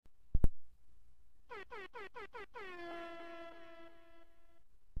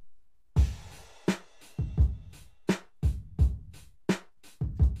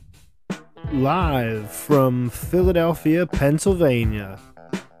live from Philadelphia, Pennsylvania.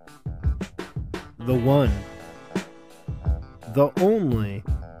 The one, the only.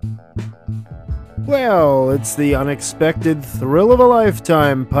 Well, it's the Unexpected Thrill of a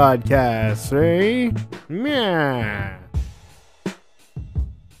Lifetime podcast, eh? Yeah.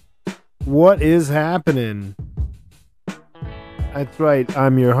 What is happening? That's right,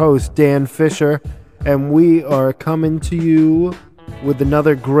 I'm your host, Dan Fisher, and we are coming to you with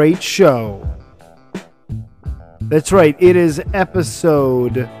another great show. That's right, it is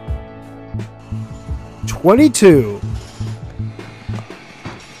episode 22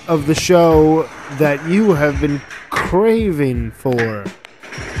 of the show that you have been craving for.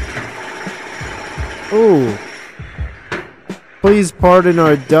 Oh, please pardon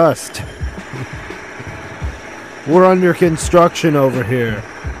our dust. We're under construction over here.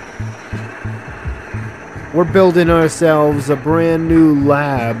 We're building ourselves a brand new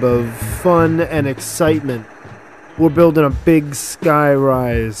lab of fun and excitement. We're building a big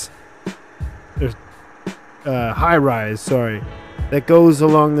high-rise, that goes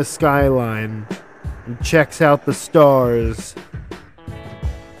along the skyline and checks out the stars.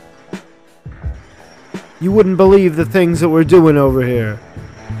 You wouldn't believe the things that we're doing over here.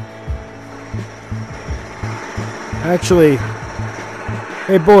 Actually,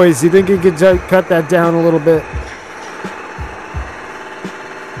 hey boys, you think you could cut that down a little bit?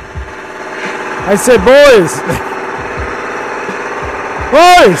 I said boys!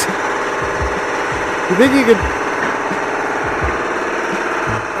 Boys! You think you could...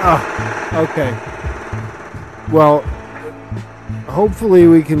 Oh, okay. Well, hopefully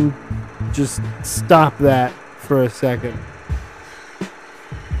we can just stop that for a second.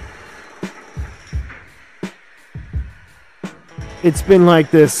 It's been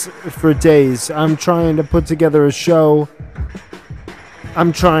like this for days. I'm trying to put together a show.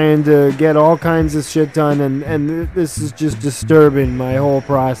 I'm trying to get all kinds of shit done, and this is just disturbing my whole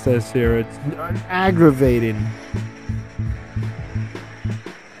process here. It's aggravating.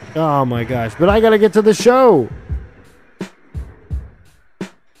 Oh my gosh, but I gotta get to the show.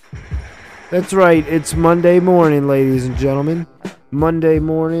 That's right, it's Monday morning, ladies and gentlemen. Monday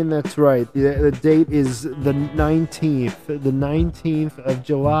morning, that's right. The date is the 19th of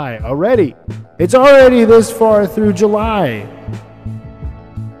July. Already! It's already this far through July.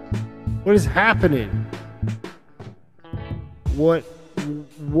 What is happening? What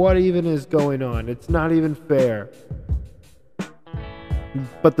even is going on? It's not even fair.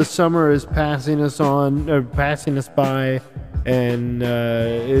 But the summer is passing us by, and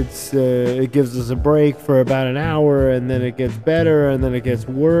it gives us a break for about an hour, and then it gets better, and then it gets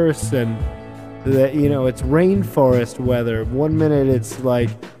worse, and it's rainforest weather. 1 minute it's like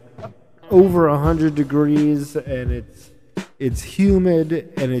over 100 degrees, and it's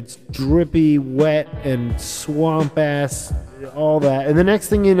humid, and it's drippy, wet, and swamp ass, all that, and the next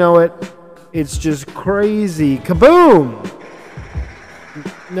thing you know it's just crazy. Kaboom!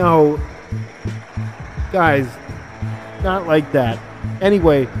 No, guys, not like that.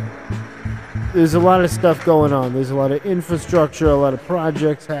 Anyway, there's a lot of stuff going on. There's a lot of infrastructure, a lot of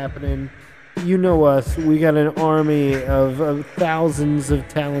projects happening. You know us. We got an army of thousands of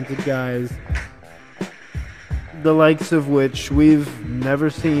talented guys, the likes of which we've never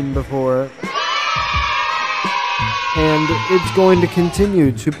seen before. And it's going to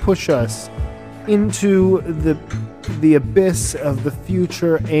continue to push us into the abyss of the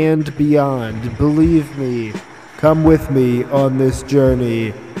future and beyond. Believe me, come with me on this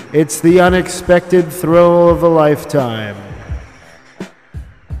journey. It's the unexpected thrill of a lifetime.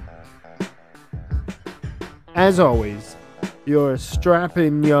 As always, your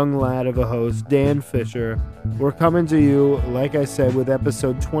strapping young lad of a host, Dan Fisher. We're coming to you, like I said, with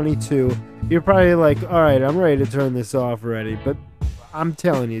episode 22. You're probably like, all right, I'm ready to turn this off already, but I'm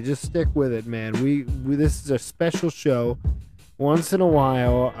telling you, just stick with it, man. We this is a special show. Once in a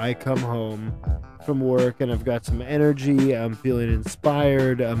while, I come home from work and I've got some energy. I'm feeling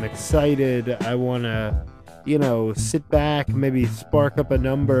inspired. I'm excited. I want to, sit back, maybe spark up a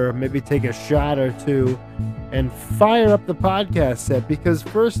number, maybe take a shot or two, and fire up the podcast set, because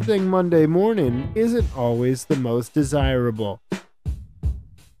first thing Monday morning isn't always the most desirable.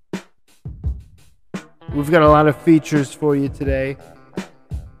 We've got a lot of features for you today.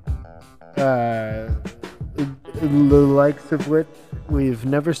 The likes of which we've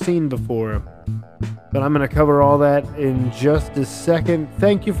never seen before. But I'm going to cover all that in just a second.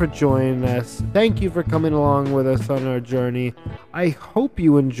 Thank you for joining us. Thank you for coming along with us on our journey. I hope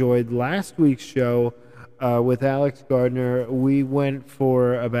you enjoyed last week's show with Alex Gardner. We went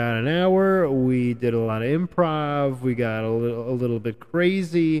for about an hour. We did a lot of improv. We got a little bit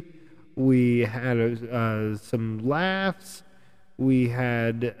crazy. We had some laughs. We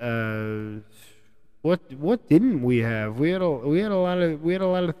had what didn't we have? We had a lot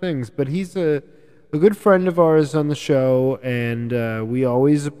of things. But he's a good friend of ours on the show, and we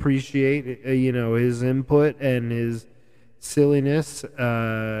always appreciate his input and his silliness.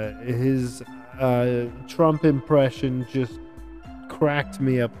 His Trump impression just cracked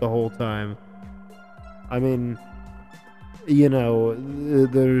me up the whole time. I mean,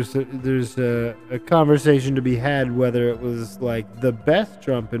 there's a conversation to be had whether it was like the best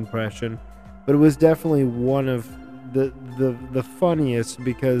Trump impression, but it was definitely one of the funniest,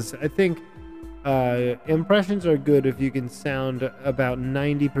 because I think impressions are good if you can sound about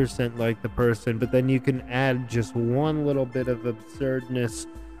 90% like the person, but then you can add just one little bit of absurdness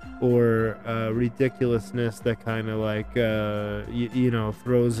or ridiculousness that kind of like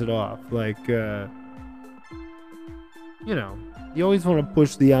throws it off. Like you always want to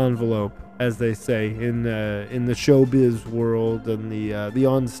push the envelope, as they say in the showbiz world and the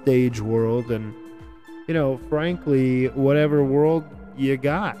on stage world, and frankly, whatever world you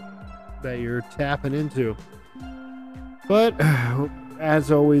got that you're tapping into. But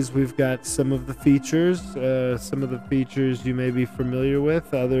as always, we've got some of the features. Some of the features you may be familiar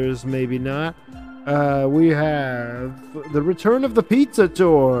with, others maybe not. We have the return of the pizza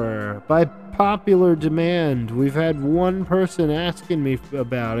tour by popular demand. We've had one person asking me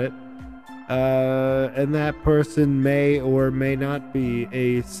about it, and that person may or may not be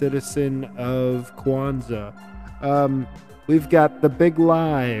a citizen of Kwanzaa. We've got The Big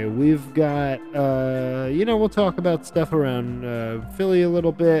Lie. We've got, we'll talk about stuff around Philly a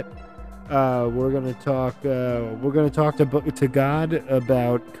little bit. We're gonna talk to God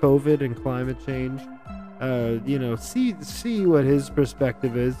about COVID and climate change. See what his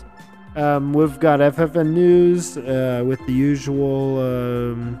perspective is. We've got FFN News with the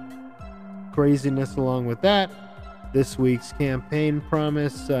usual craziness along with that. This week's campaign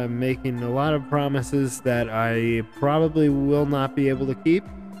promise. I'm making a lot of promises that I probably will not be able to keep,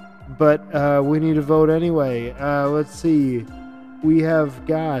 but we need to vote anyway. Let's see. We have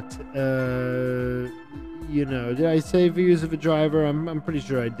got, did I say Views of a Driver? I'm pretty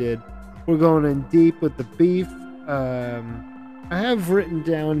sure I did. We're going in deep with the beef. I have written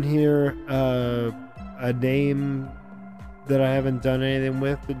down here a name that I haven't done anything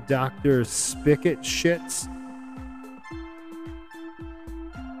with, Dr. Spigot Shits.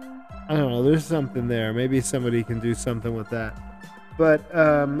 I don't know, there's something there. Maybe somebody can do something with that. But,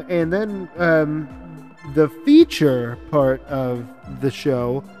 and then the feature part of the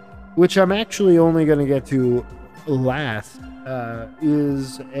show, which I'm actually only going to get to last,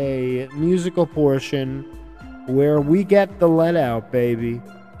 is a musical portion where we get the let out, baby.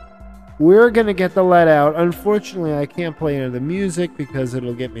 We're going to get the let out. Unfortunately, I can't play any of the music because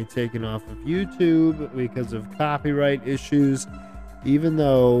it'll get me taken off of YouTube because of copyright issues. Even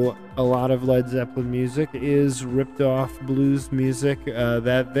though a lot of Led Zeppelin music is ripped off blues music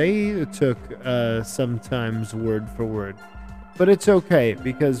that they took sometimes word for word. But it's okay,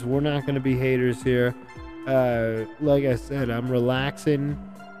 because we're not going to be haters here. Like I said, I'm relaxing.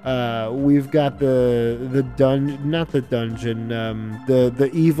 We've got the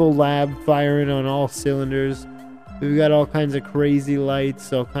evil lab firing on all cylinders. We've got all kinds of crazy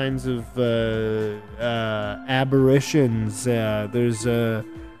lights, all kinds of aberrations. There's a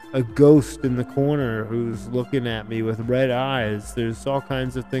ghost in the corner who's looking at me with red eyes. There's all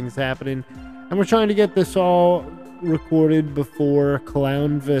kinds of things happening. And we're trying to get this all recorded before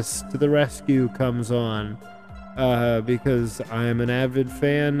Clownvis to the Rescue comes on. Because I am an avid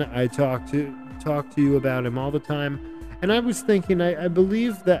fan. I talk to you about him all the time. And I was thinking, I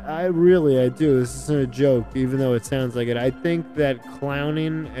believe that I do. This isn't a joke, even though it sounds like it. I think that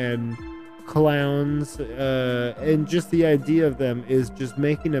clowning and clowns and just the idea of them is just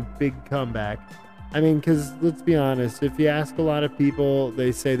making a big comeback. I mean, because let's be honest, if you ask a lot of people,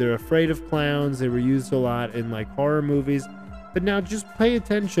 they say they're afraid of clowns. They were used a lot in like horror movies. But now just pay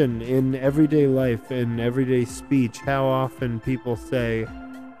attention in everyday life and everyday speech, how often people say,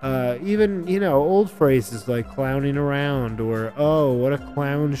 even, old phrases like clowning around, or, oh, what a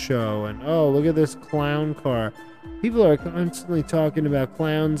clown show, and, oh, look at this clown car. People are constantly talking about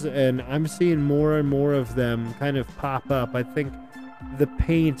clowns, and I'm seeing more and more of them kind of pop up. I think the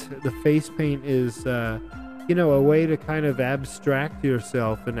face paint is, a way to kind of abstract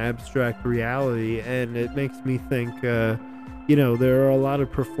yourself and abstract reality, and it makes me think, there are a lot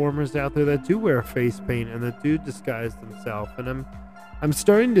of performers out there that do wear face paint and that do disguise themselves, and I'm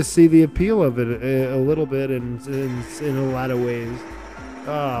starting to see the appeal of it a little bit in a lot of ways.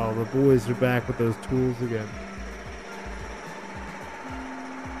 Oh, the boys are back with those tools again.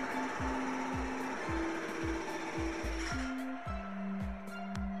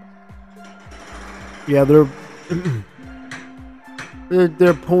 Yeah,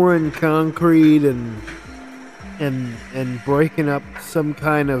 they're pouring concrete and breaking up some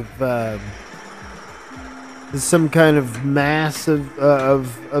kind of mass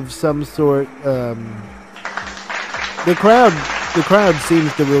of some sort. The crowd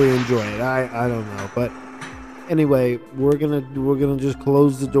seems to really enjoy it. I don't know, but anyway, we're gonna just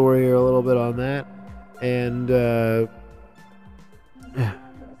close the door here a little bit on that, and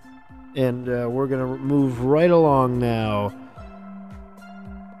we're gonna move right along now.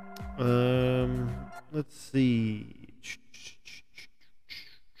 Let's see.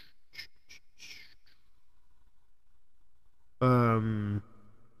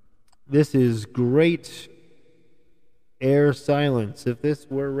 This is great air silence. If this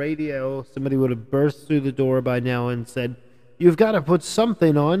were radio, somebody would have burst through the door by now and said, "You've got to put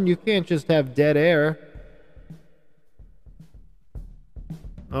something on. You can't just have dead air."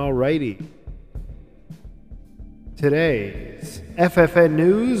 Alrighty. Today's FFN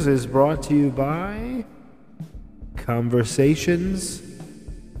News is brought to you by Conversations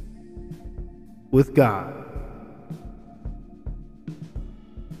with God.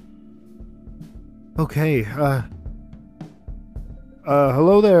 Okay,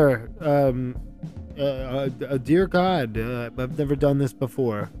 hello there. Dear God, I've never done this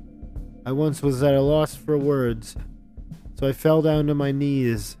before. I once was at a loss for words, so I fell down to my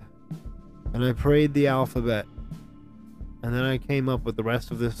knees, and I prayed the alphabet, and then I came up with the rest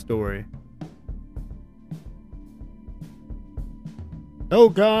of this story. Oh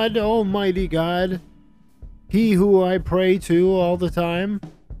God, almighty God, He who I pray to all the time,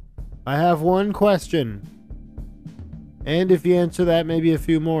 I have one question. And if you answer that, maybe a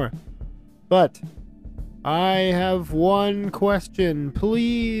few more. But I have one question.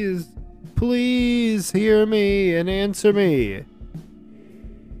 Please, please hear me and answer me.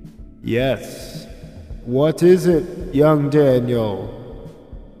 Yes. What is it, young Daniel?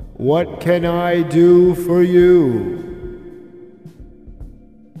 What can I do for you?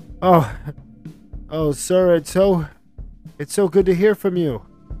 Oh, sir, it's so good to hear from you.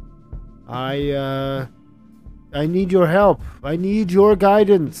 I need your help. I need your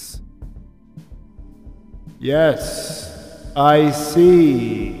guidance. Yes, I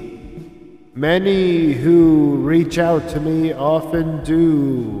see. Many who reach out to me often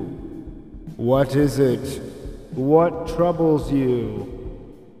do. What is it? What troubles you?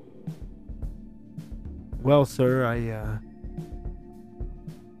 Well, sir,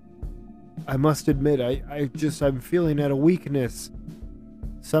 I must admit, I'm feeling at a weakness.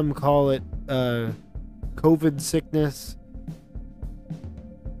 Some call it, COVID sickness,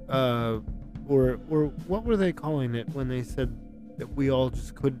 or what were they calling it when they said that we all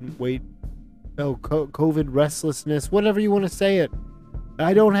just couldn't wait? Oh, COVID restlessness, whatever you want to say it.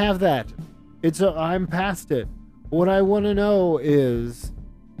 I don't have that. I'm past it. What I want to know is,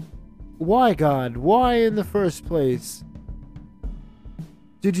 why, God? Why in the first place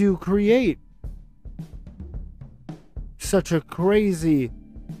did you create such a crazy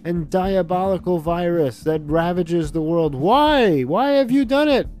and diabolical virus that ravages the world? Why? Why have you done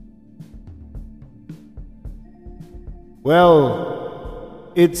it?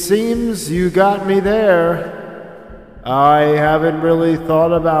 Well, it seems you got me there. I haven't really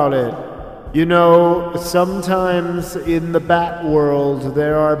thought about it. You know, sometimes in the bat world,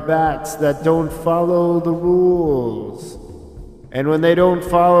 there are bats that don't follow the rules. And when they don't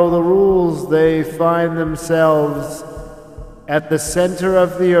follow the rules, they find themselves at the center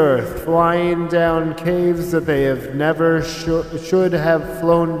of the earth, flying down caves that they have never should have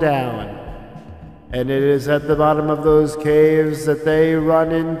flown down. And it is at the bottom of those caves that they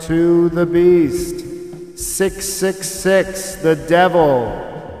run into the beast, 666, the devil.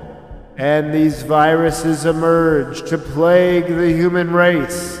 And these viruses emerge to plague the human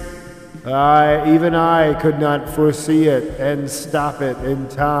race. Even I could not foresee it and stop it in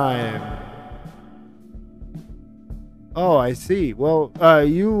time. Oh, I see. Well,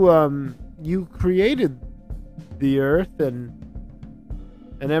 you created the earth and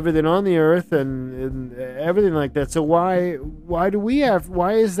everything on the earth and everything like that. So why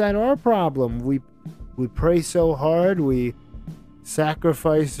is that our problem? We pray so hard, we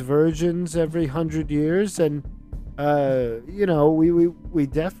sacrifice virgins every 100 years, and we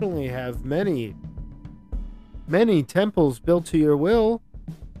definitely have many temples built to your will.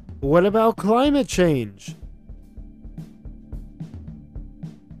 What about climate change?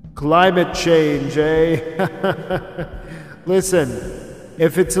 Climate change, eh? Listen,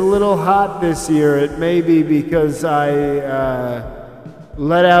 if it's a little hot this year, it may be because I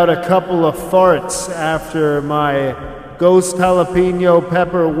let out a couple of farts after my ghost jalapeno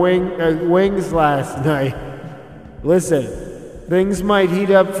pepper wings last night. Listen, things might heat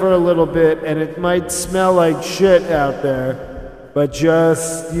up for a little bit and it might smell like shit out there, but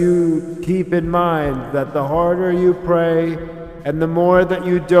just you keep in mind that the harder you pray and the more that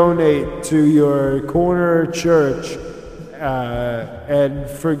you donate to your corner church and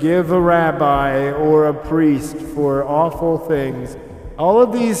forgive a rabbi or a priest for awful things, all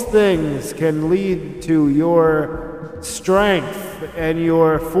of these things can lead to your strength and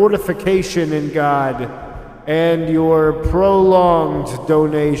your fortification in God and your prolonged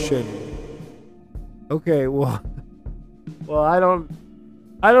donation. Okay, well, I don't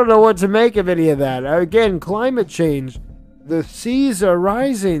know what to make of any of that. Again, climate change. The seas are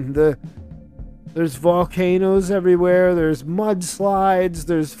rising. There's volcanoes everywhere. There's mudslides.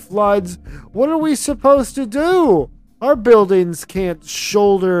 There's floods. What are we supposed to do? Our buildings can't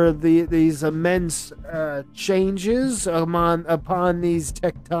shoulder these immense changes upon these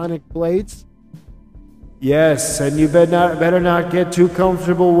tectonic plates. Yes, and you better not get too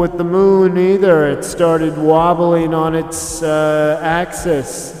comfortable with the moon either. It started wobbling on its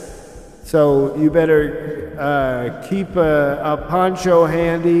axis. So you better keep a poncho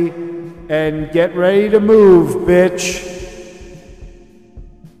handy and get ready to move, bitch.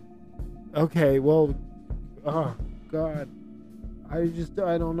 Okay, well, oh God, I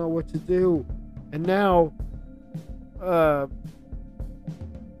don't know what to do. And now, what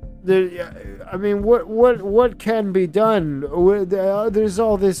can be done? There's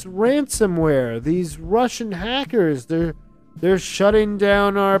all this ransomware. These Russian hackers. They're shutting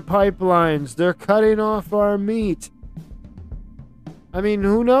down our pipelines. They're cutting off our meat. I mean,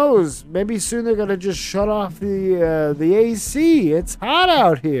 who knows? Maybe soon they're gonna just shut off the AC. It's hot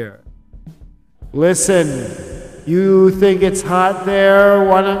out here. Listen, you think it's hot there?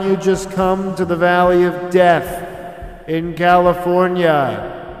 Why don't you just come to the Valley of Death in California?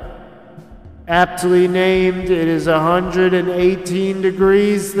 Aptly named, it is 118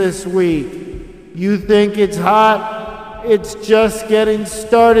 degrees this week. You think it's hot? It's just getting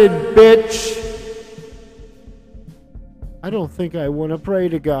started, bitch. I don't think I want to pray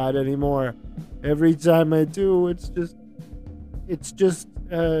to God anymore. Every time I do, it's just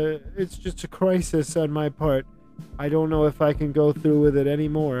a crisis on my part. I don't know if I can go through with it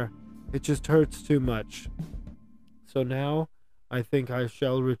anymore. It just hurts too much. So now, I think I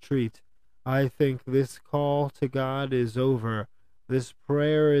shall retreat. I think this call to God is over. This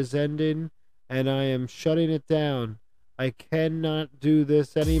prayer is ending, and I am shutting it down. I cannot do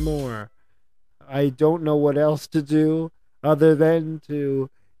this anymore. I don't know what else to do other than to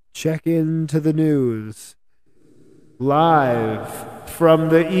check into the news. Live from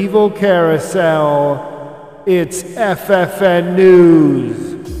the evil carousel, it's FFN News.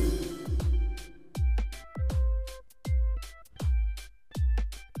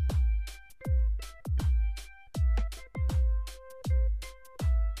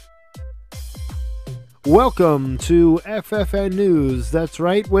 Welcome to FFN News. That's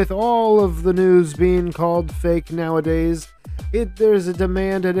right, with all of the news being called fake nowadays, there's a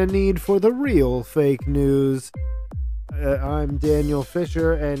demand and a need for the real fake news. I'm Daniel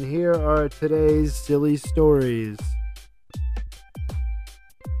Fisher, and here are today's silly stories.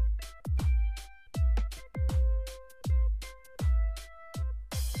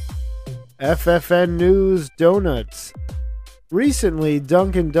 FFN News Donuts. Recently,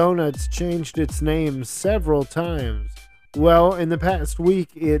 Dunkin' Donuts changed its name several times. Well, in the past week,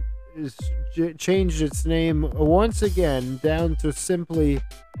 it changed its name once again down to simply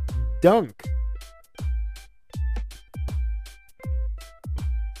Dunk.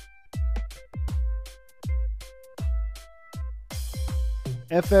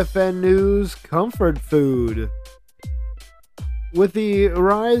 FFN News Comfort Food. With the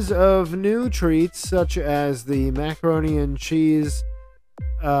rise of new treats such as the macaroni and cheese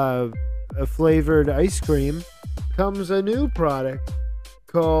flavored ice cream, comes a new product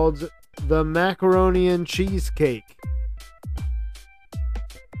called the macaroni and cheesecake.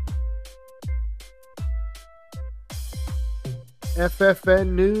 FFN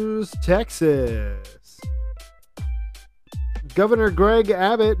News Texas. Governor Greg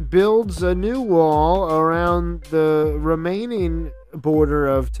Abbott builds a new wall around the remaining border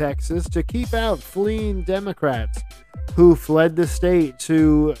of Texas to keep out fleeing Democrats who fled the state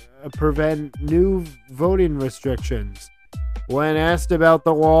to prevent new voting restrictions. When asked about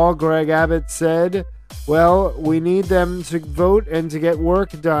the wall, Greg Abbott said, "Well, we need them to vote and to get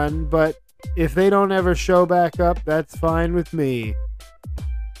work done, but if they don't ever show back up, that's fine with me."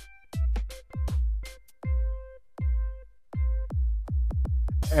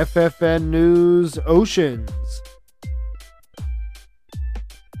 FFN News Oceans.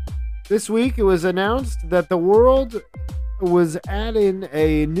 This week it was announced that the world was adding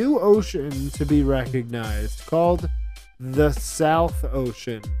a new ocean to be recognized called the South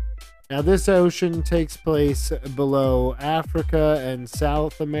Ocean. Now, this ocean takes place below Africa and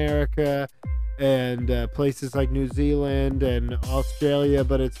South America and places like New Zealand and Australia,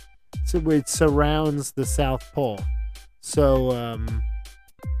 but it surrounds the South Pole. So,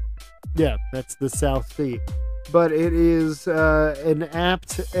 yeah, that's the South Sea. But it is an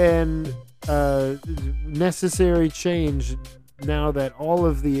apt and necessary change now that all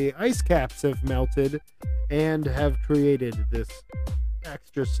of the ice caps have melted and have created this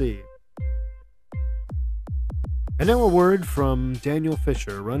extra sea. And now a word from Daniel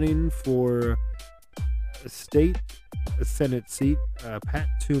Fisher, running for a state Senate seat, Pat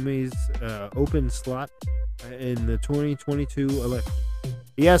Toomey's open slot in the 2022 election.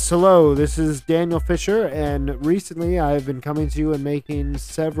 Yes, hello, this is Daniel Fisher, and recently I've been coming to you and making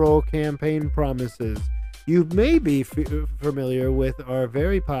several campaign promises. You may be familiar with our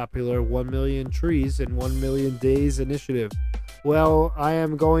very popular 1 Million Trees in 1 Million Days initiative. Well, I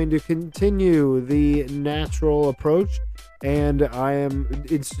am going to continue the natural approach, and I am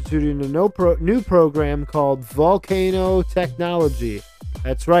instituting a new program called Volcano Technology.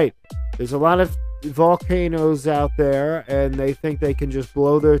 That's right. There's a lot of volcanoes out there, and they think they can just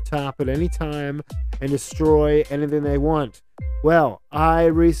blow their top at any time and destroy anything they want. Well, I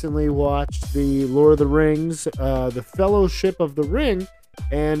recently watched the Lord of the Rings, the Fellowship of the Ring,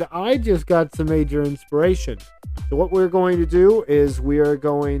 and I just got some major inspiration. So what we're going to do is we are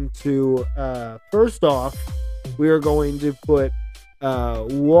going to, first off, we are going to put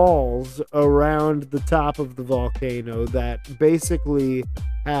walls around the top of the volcano that basically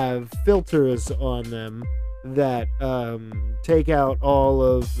have filters on them that take out all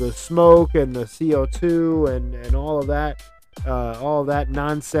of the smoke and the CO2 and all of that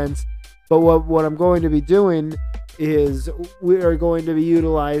nonsense. But what I'm going to be doing is we are going to be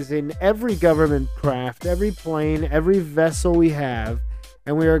utilizing every government craft, every plane, every vessel we have,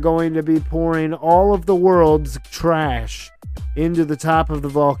 and we are going to be pouring all of the world's trash into the top of the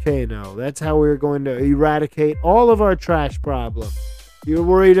volcano. That's how we're going to eradicate all of our trash problems. You're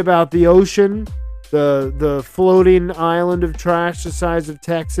worried about the ocean, the floating island of trash the size of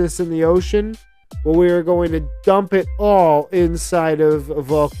Texas in the ocean? Well, we are going to dump it all inside of a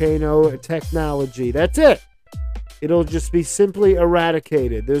volcano technology. That's it. It'll just be simply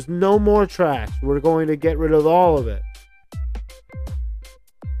eradicated. There's no more trash. We're going to get rid of all of it.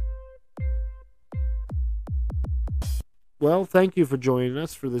 Well, thank you for joining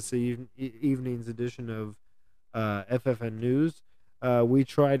us for this evening's edition of FFN News. We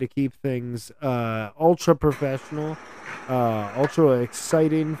try to keep things ultra professional, ultra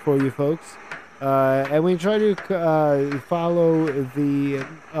exciting for you folks. And we try to follow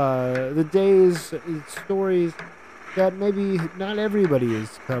the day's stories that maybe not everybody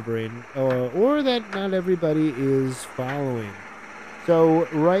is covering, or that not everybody is following. So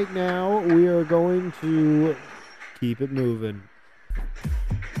right now we are going to keep it moving.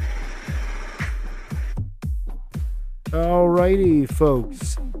 Alrighty,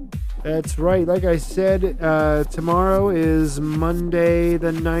 folks. That's right. Like I said, tomorrow is Monday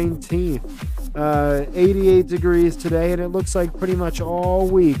the 19th. 88 degrees today, and it looks like pretty much all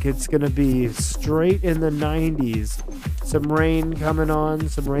week it's going to be straight in the 90s. Some rain coming on,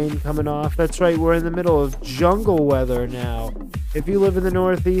 some rain coming off. That's right, we're in the middle of jungle weather now. If you live in the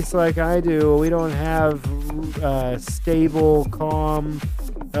Northeast like I do, we don't have stable, calm,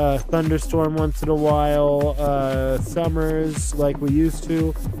 thunderstorm once in a while, summers like we used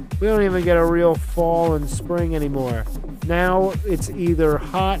to. We don't even get a real fall and spring anymore. Now it's either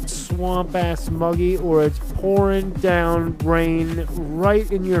hot, swamp-ass muggy, or it's pouring down rain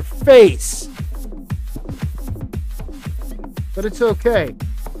right in your face. But it's okay,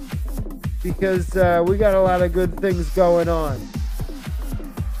 because we got a lot of good things going on.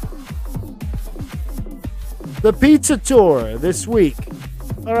 The pizza tour this week.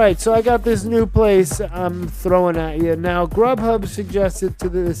 Alright, so I got this new place I'm throwing at you. Now, Grubhub suggested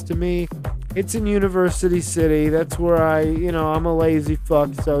this to me. It's in University City. That's where I'm a lazy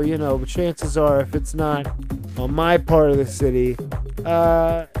fuck. So, chances are if it's not on my part of the city,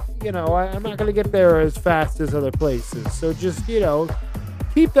 I'm not going to get there as fast as other places. So just,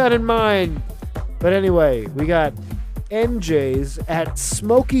 keep that in mind. But anyway, we got NJ's at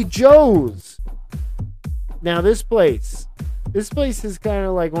Smokey Joe's. Now, this place is kind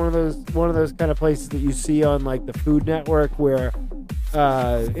of like one of those kind of places that you see on like the Food Network, where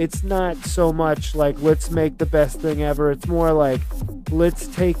it's not so much like let's make the best thing ever. It's more like let's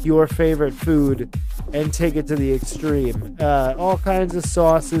take your favorite food and take it to the extreme. All kinds of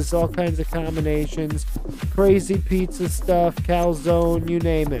sauces, all kinds of combinations, crazy pizza stuff, calzone, you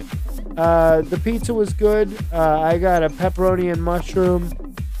name it. The pizza was good. I got a pepperoni and mushroom,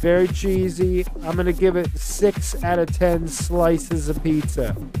 very cheesy. I'm gonna give it 6 out of 10 slices of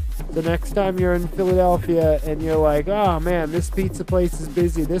pizza. The next time you're in Philadelphia and you're like, oh man, this pizza place is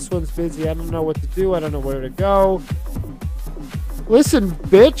busy, this one's busy, I don't know what to do, I don't know where to go. Listen,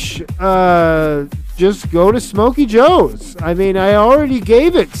 bitch, just go to Smokey Joe's. I mean, I already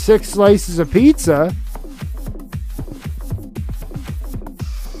gave it 6 slices of pizza.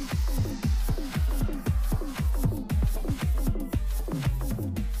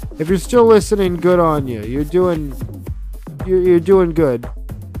 If you're still listening, good on you. You're doing good.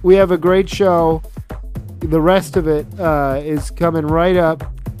 We have a great show. The rest of it is coming right up.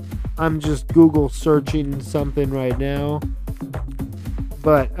 I'm just Google searching something right now.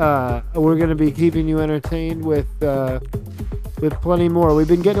 But we're going to be keeping you entertained with plenty more. We've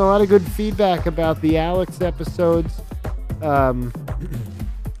been getting a lot of good feedback about the Alex episodes.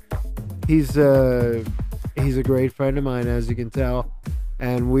 He's a great friend of mine, as you can tell.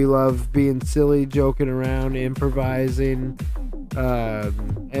 And we love being silly, joking around, improvising,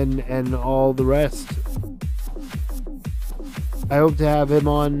 and all the rest. I hope to have him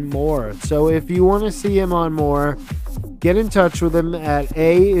on more. So if you want to see him on more, get in touch with him at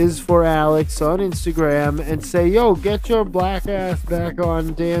A is for Alex on Instagram and say, yo, get your black ass back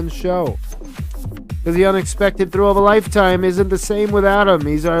on Dan's show. Because the unexpected thrill of a lifetime isn't the same without him.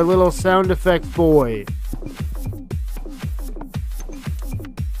 He's our little sound effect boy.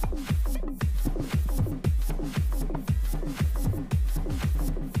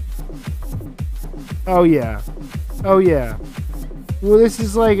 Oh yeah. Oh yeah. Well, this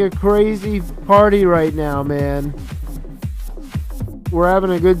is like a crazy party right now, man. We're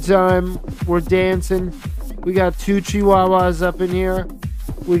having a good time. We're dancing. We got 2 chihuahuas up in here.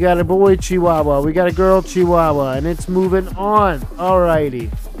 We got a boy chihuahua. We got a girl chihuahua, and it's moving on.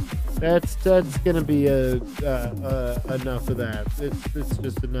 Alrighty. That's gonna be enough of that. It's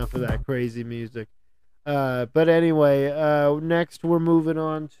just enough of that crazy music. But anyway, next we're moving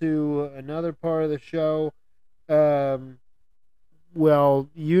on to another part of the show. Well,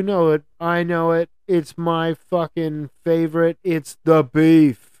 you know it. I know it. It's my fucking favorite. It's the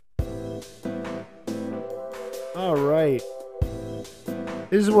beef. All right.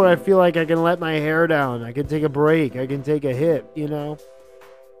 This is where I feel like I can let my hair down. I can take a break. I can take a hit, you know?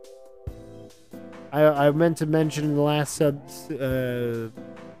 I meant to mention in the last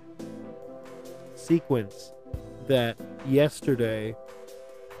sequence that yesterday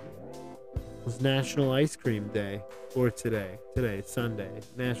was National Ice Cream Day. Or today, Sunday,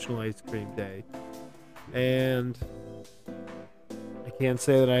 National Ice Cream Day. And I can't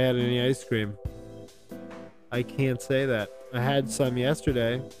say that I had any ice cream. I can't say that. I had some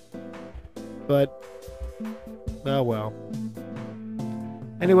yesterday, but oh well.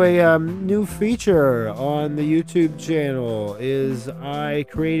 Anyway, new feature on the YouTube channel is I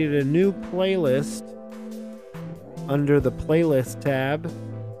created a new playlist under the playlist tab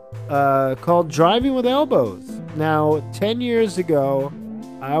called Driving with Elbows. Now, 10 years ago,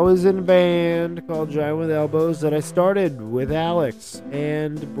 I was in a band called Driving with Elbows that I started with Alex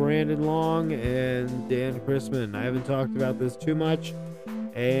and Brandon Long and Dan Chrisman. I haven't talked about this too much,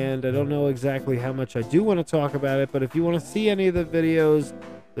 and I don't know exactly how much I do want to talk about it, but if you want to see any of the videos,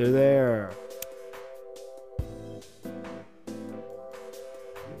 they're there.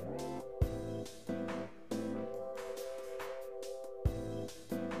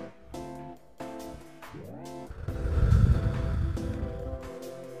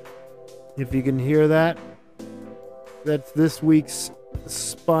 If you can hear that, that's this week's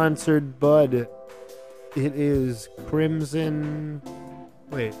sponsored bud. It is Crimson.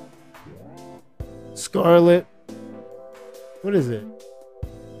 Wait. Scarlet. What is it?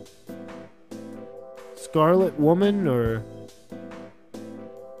 Scarlet Woman or.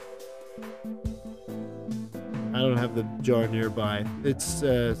 I don't have the jar nearby. It's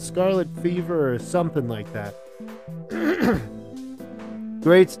Scarlet Fever or something like that.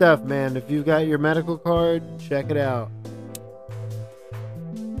 Great stuff, man. If you've got your medical card, check it out.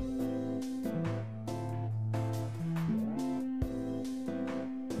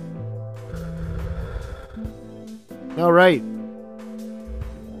 All right.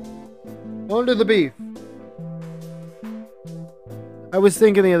 On to the beef. I was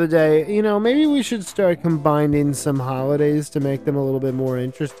thinking the other day, you know, maybe we should start combining some holidays to make them a little bit more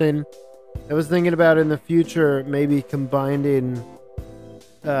interesting. I was thinking about in the future, maybe combining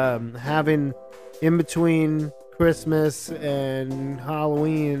having in between Christmas and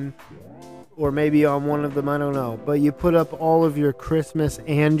Halloween, or maybe on one of them, I don't know. But you put up all of your Christmas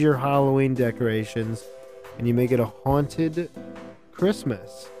and your Halloween decorations, and you make it a haunted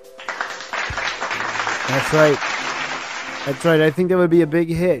Christmas. That's right. That's right. I think that would be a big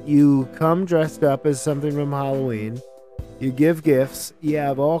hit. You come dressed up as something from Halloween. You give gifts. You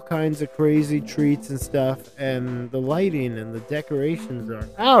have all kinds of crazy treats and stuff. And the lighting and the decorations are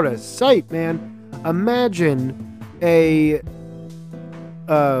out of sight, man. Imagine a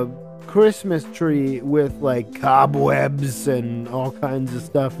Christmas tree with like cobwebs and all kinds of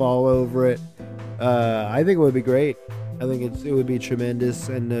stuff all over it. I think it would be great. I think it would be tremendous,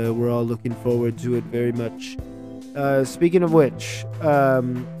 and we're all looking forward to it very much. Speaking of which, nah,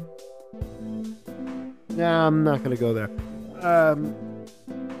 I'm not gonna go there.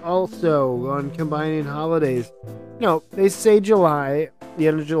 Also, on combining holidays, they say July, the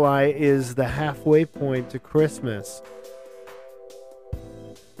end of July, is the halfway point to Christmas.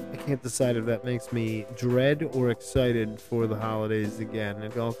 I can't decide if that makes me dread or excited for the holidays again.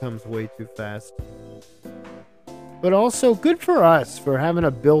 It all comes way too fast. But also, good for us for having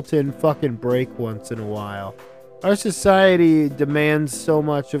a built-in fucking break once in a while. Our society demands so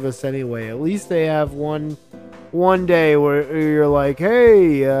much of us anyway. At least they have one day where you're like,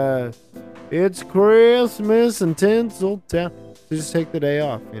 hey, it's Christmas and Tinseltown. So just take the day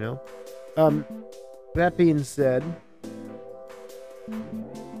off, That being said,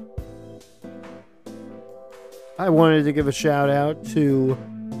 I wanted to give a shout out to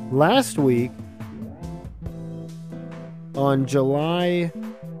last week on July.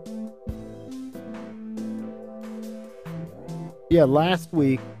 Yeah, last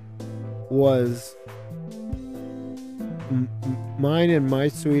week was mine and my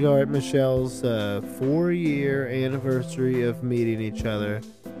sweetheart Michelle's 4-year anniversary of meeting each other.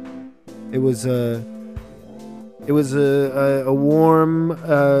 It was a warm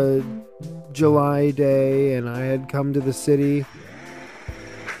July day, and I had come to the city,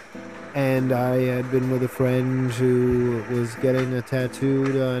 and I had been with a friend who was getting a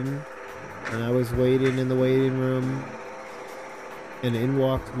tattoo done, and I was waiting in the waiting room, and in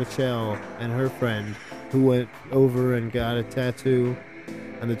walked Michelle and her friend, who went over and got a tattoo,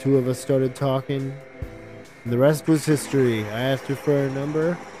 and the two of us started talking, and the rest was history. I asked her for her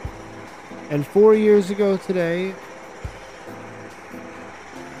number, and 4 years ago today,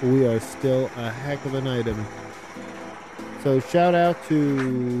 we are still a heck of an item. So shout out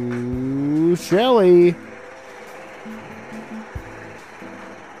to Shelly.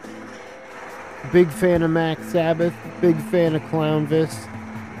 Big fan of Mac Sabbath. Big fan of Clownvis.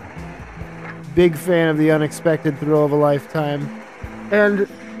 Big fan of the unexpected thrill of a lifetime. And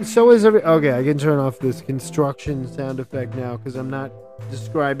so is every... Okay, I can turn off this construction sound effect now because I'm not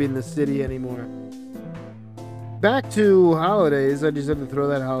describing the city anymore. Back to holidays. I just had to throw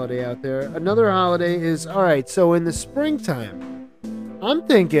that holiday out there. Another holiday is... Alright, so in the springtime, I'm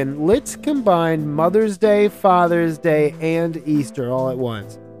thinking let's combine Mother's Day, Father's Day, and Easter all at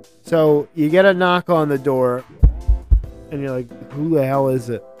once. So you get a knock on the door, and you're like, who the hell is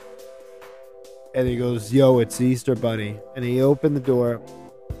it? And he goes, yo, it's the Easter Bunny. And he opened the door,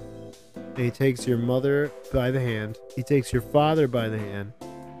 and he takes your mother by the hand. He takes your father by the hand.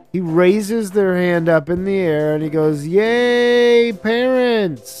 He raises their hand up in the air, and he goes, yay,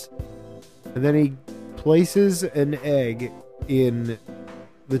 parents! And then he places an egg in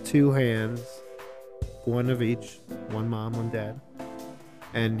the two hands, one of each, one mom, one dad.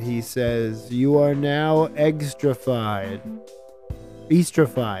 And he says, you are now Eastrified.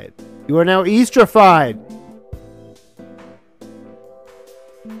 Eastrified. You are now Eastrified.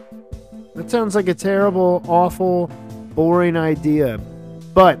 That sounds like a terrible, awful, boring idea.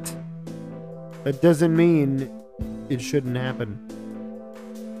 But that doesn't mean it shouldn't happen.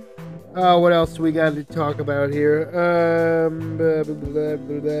 What else do we got to talk about here?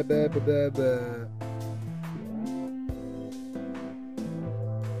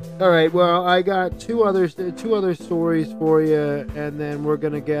 All right. Well, I got two other stories for you, and then we're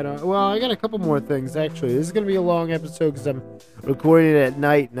gonna get on. Well, I got a couple more things actually. This is gonna be a long episode because I'm recording it at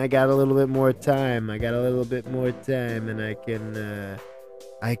night, and I got a little bit more time. And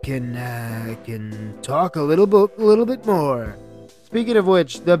I can talk a little bit more. Speaking of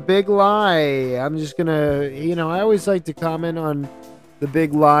which, The Big Lie. I'm just gonna, I always like to comment on The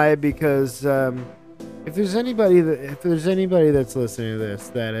Big Lie because if there's anybody that's listening to this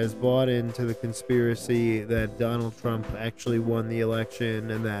that has bought into the conspiracy that Donald Trump actually won the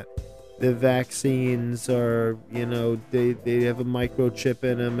election and that the vaccines are, they have a microchip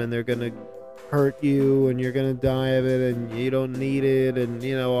in them and they're gonna hurt you and you're gonna die of it and you don't need it and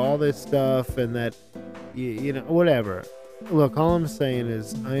all this stuff and that whatever. Look, all I'm saying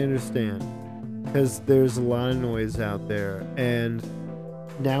is I understand because there's a lot of noise out there, and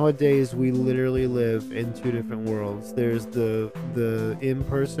nowadays we literally live in two different worlds. There's the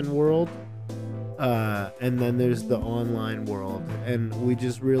in-person world, and then there's the online world, and we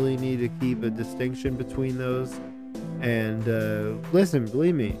just really need to keep a distinction between those. And listen,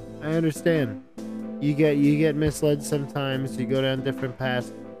 believe me, I understand. You get misled sometimes. You go down different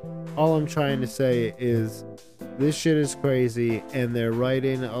paths. All I'm trying to say is this shit is crazy, and they're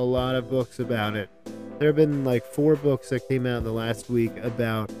writing a lot of books about it. There have been like 4 books that came out in the last week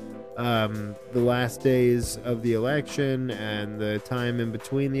about the last days of the election and the time in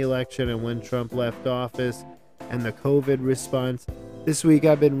between the election and when Trump left office and the COVID response. This week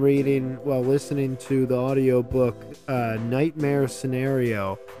I've been listening to the audiobook Nightmare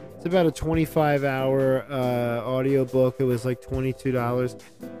Scenario. It's about a 25-hour audiobook. It was like $22.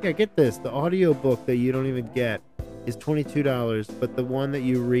 Yeah, get this. The audiobook that you don't even get is $22, but the one that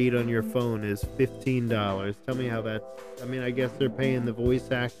you read on your phone is $15. Tell me how that's... I mean, I guess they're paying the voice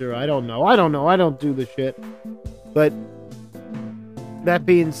actor. I don't know. I don't do the shit. But that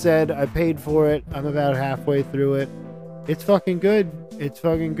being said, I paid for it. I'm about halfway through it. It's fucking good. It's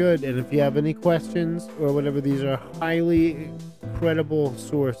fucking good. And if you have any questions or whatever, these are highly credible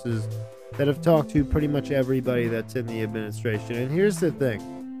sources that have talked to pretty much everybody that's in the administration. And here's the thing.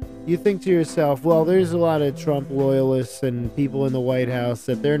 You think to yourself, well, there's a lot of Trump loyalists and people in the White House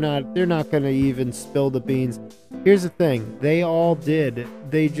that they're not going to even spill the beans. Here's the thing. They all did.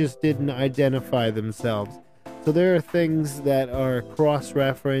 They just didn't identify themselves. So there are things that are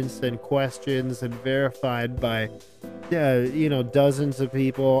cross-referenced and questions and verified by, dozens of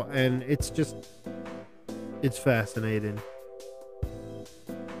people. And it's fascinating.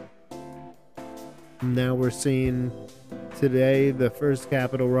 Now we're seeing... Today, the first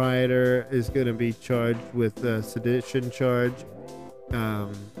Capitol rioter is going to be charged with a sedition charge.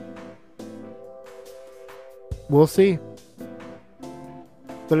 We'll see.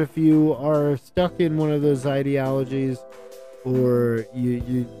 But if you are stuck in one of those ideologies, or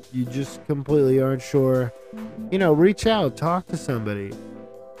you just completely aren't sure, reach out, talk to somebody.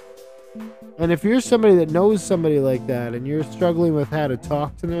 And if you're somebody that knows somebody like that, and you're struggling with how to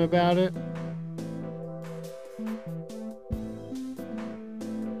talk to them about it,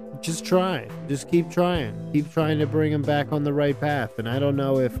 just try. Just keep trying. Keep trying to bring them back on the right path. And I don't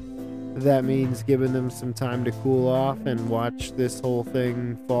know if that means giving them some time to cool off and watch this whole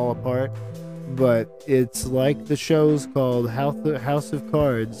thing fall apart. But it's like the show's called House of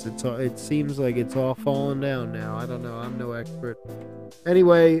Cards. It seems like it's all falling down now. I don't know. I'm no expert.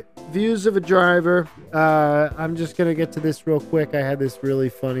 Anyway, views of a driver. I'm just going to get to this real quick. I had this really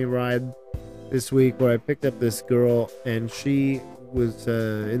funny ride this week where I picked up this girl, and she was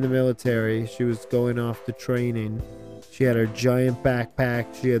in the military. She was going off to training. She had her giant backpack.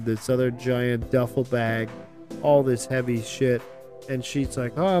 She had this other giant duffel bag, all this heavy shit. And she's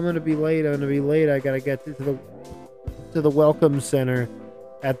like, "Oh, I'm gonna be late. I gotta get to the welcome center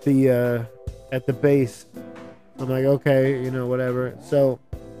at the base." I'm like, "Okay, whatever." So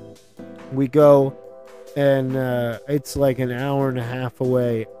we go, and it's like an hour and a half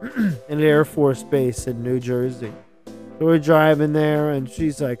away, in an Air Force base in New Jersey. So we're driving there, and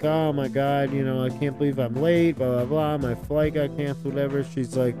she's like, "Oh my God, I can't believe I'm late, blah, blah, blah. My flight got canceled, whatever."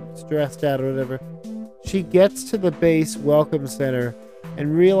 She's like stressed out or whatever. She gets to the base welcome center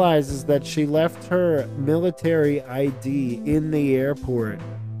and realizes that she left her military ID in the airport.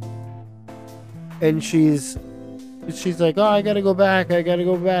 And she's like, "Oh, I gotta go back.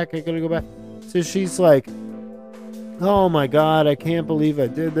 So she's like, "Oh my God, I can't believe I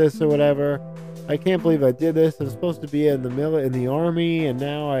did this," or whatever. "I can't believe I did this. I'm supposed to be in the army, and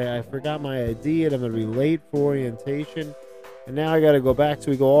now I forgot my ID, and I'm gonna be late for orientation, and now I gotta go back."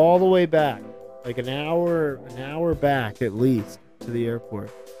 So we go all the way back, like an hour back at least, to the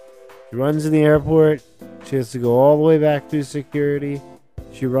airport. She runs to the airport. She has to go all the way back through security.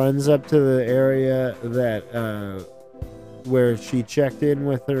 She runs up to the area that where she checked in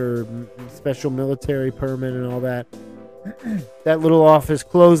with her special military permit and all that. That little office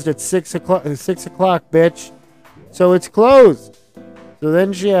closed at 6 o'clock. 6 o'clock, bitch. So it's closed. So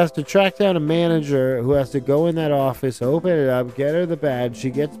then she has to track down a manager who has to go in that office, open it up, get her the badge.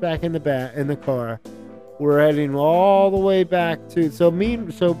 She gets back in the car. We're heading all the way back to. So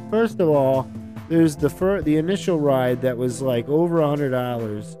first of all, there's the initial ride that was like over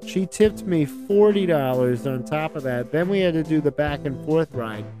 $100. She tipped me $40 on top of that. Then we had to do the back and forth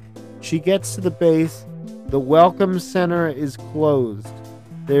ride. She gets to the base. The welcome center is closed.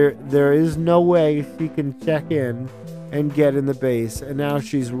 There is no way she can check in. and get in the base. And now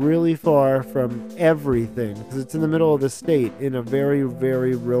she's really far from everything because it's in the middle of the state in a very,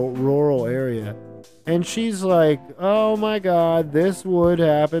 very rural area. And she's like, oh my God, this would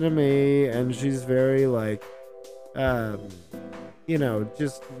happen to me. And she's very like,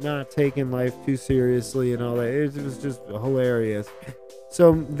 just not taking life too seriously and all that. It was just hilarious.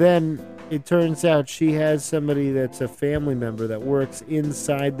 So then it turns out she has somebody that's a family member that works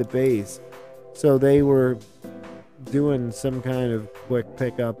inside the base. So they were doing some kind of quick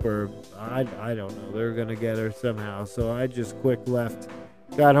pickup, or I don't know. They're going to get her somehow. So I just quick left.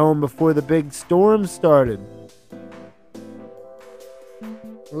 Got home before the big storm started.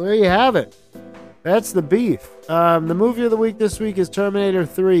 Well, there you have it. That's the beef. The movie of the week this week is Terminator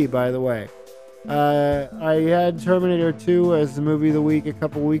 3, by the way. I had Terminator 2 as the movie of the week a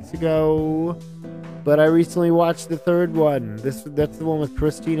couple weeks ago, but I recently watched the third one. That's the one with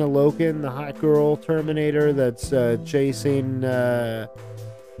Christina Loken, the hot girl Terminator that's chasing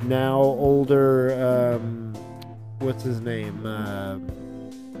now older, what's his name?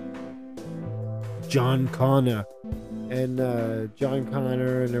 John Connor. And John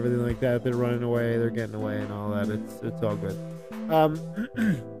Connor and everything like that. They're running away, they're getting away and all that. It's all good.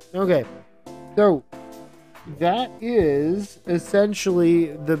 Okay. So that is essentially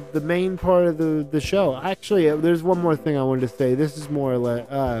the main part of the show. Actually, there's one more thing I wanted to say. This is more or less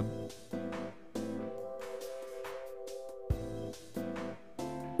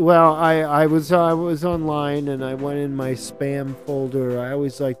well, I was online and I went in my spam folder. I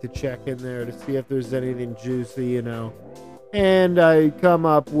always like to check in there to see if there's anything juicy, And I come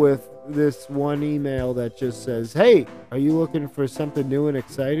up with this one email that just says, "Hey, are you looking for something new and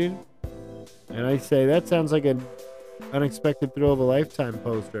exciting?" And I say, that sounds like an unexpected thrill of a lifetime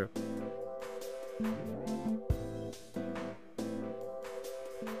poster.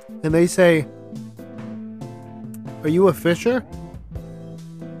 And they say, "Are you a Fisher?"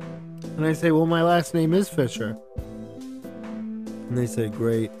 And I say, "Well, my last name is Fisher." And they say,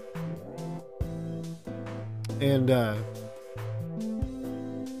 "Great." And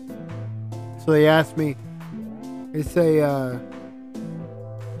so they ask me, they say,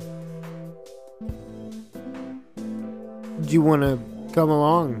 "Do you want to come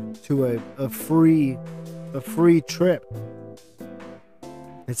along to a free trip?"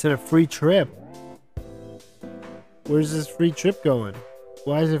 I said, "A free trip? Where's this free trip going?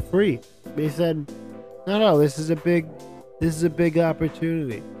 Why is it free?" They said, No, this is a big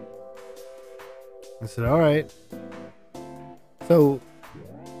opportunity." I said, "All right." So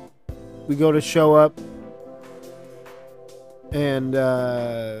we go to show up, and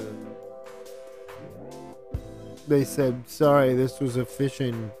they said, "Sorry, this was a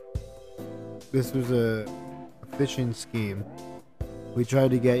fishing scheme. We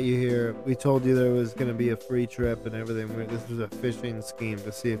tried to get you here. We told you there was going to be a free trip and everything. This was a fishing scheme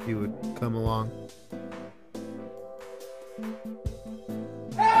to see if you would come along."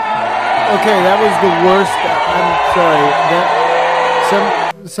 Okay, that was the worst. I'm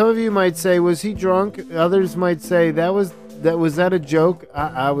sorry. Some of you might say, "Was he drunk?" Others might say, was that a joke?"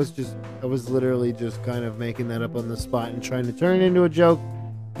 I was literally just kind of making that up on the spot and trying to turn it into a joke,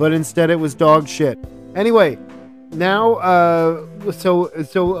 but instead it was dog shit. Anyway, now, so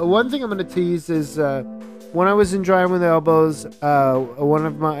one thing I'm gonna tease is when I was in Driving with Elbows,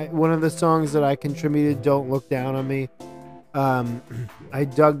 one of the songs that I contributed, "Don't Look Down on Me." I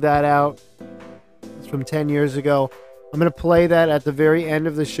dug that out. It's from 10 years ago. I'm gonna play that at the very end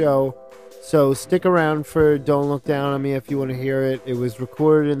of the show. So stick around for "Don't Look Down on Me" if you want to hear it. It was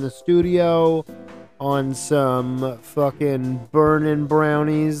recorded in the studio on some fucking burning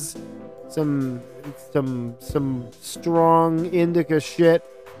brownies, some strong indica shit.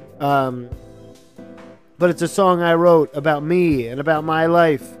 But it's a song I wrote about me and about my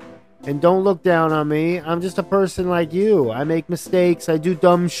life. And don't look down on me. I'm just a person like you. I make mistakes. I do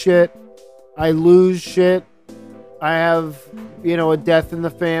dumb shit. I lose shit. I have, a death in the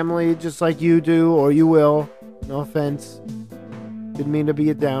family just like you do, or you will. No offense. Didn't mean to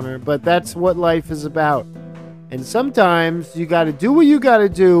be a downer, but that's what life is about. And sometimes you gotta do what you gotta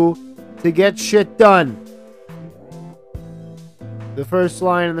do to get shit done. The first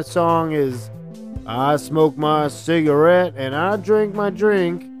line of the song is, "I smoke my cigarette and I drink my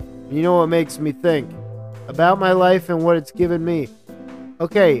drink. You know what makes me think about my life and what it's given me."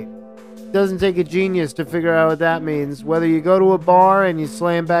 Okay, doesn't take a genius to figure out what that means. Whether you go to a bar and you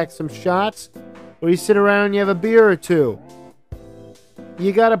slam back some shots, or you sit around and you have a beer or two,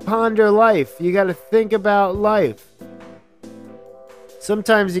 you gotta ponder life. You gotta think about life.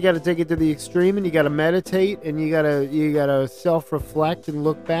 Sometimes you gotta take it to the extreme and you gotta meditate and you gotta self-reflect and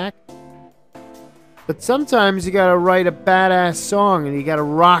look back. But sometimes you gotta write a badass song and you gotta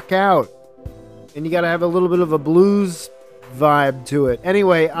rock out. And you gotta have a little bit of a blues vibe to it.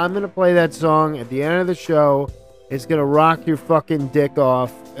 Anyway, I'm gonna play that song at the end of the show. It's gonna rock your fucking dick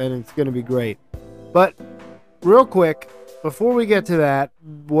off, and it's gonna be great. But real quick, before we get to that,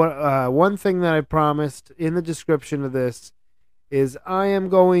 one thing that I promised in the description of this is I am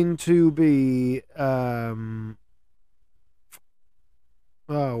going to be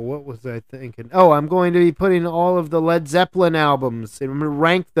what was I thinking? Oh, I'm going to be putting all of the Led Zeppelin albums, and I'm going to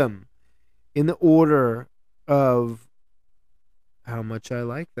rank them in the order of how much I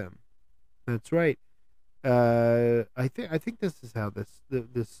like them. That's right. I think this is how this.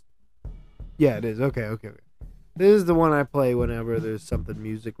 Yeah, it is. Okay. This is the one I play whenever there's something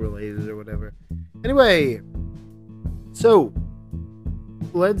music related or whatever. Anyway, so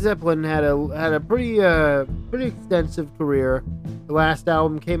Led Zeppelin had a pretty extensive career. The last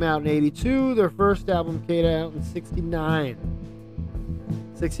album came out in 82. Their first album came out in 69.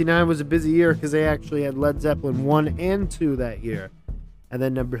 69 was a busy year because they actually had Led Zeppelin 1 and 2 that year. And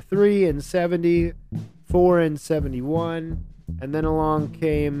then number 3 in 70, 4 in 71. And then along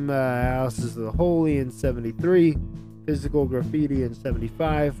came Houses of the Holy in 73, Physical Graffiti in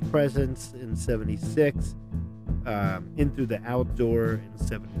 75, Presence in 76, In Through the Outdoor in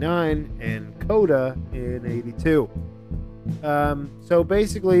 79, and Coda in 82. So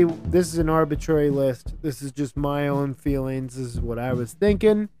basically, this is an arbitrary list. This is just my own feelings. This is what I was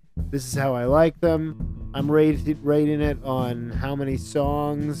thinking. This is how I like them. I'm rating it on how many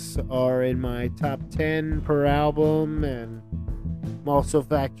songs are in my top 10 per album, and I'm also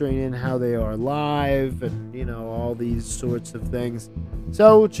factoring in how they are live and, all these sorts of things.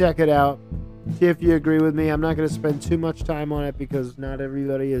 So check it out. See if you agree with me. I'm not going to spend too much time on it because not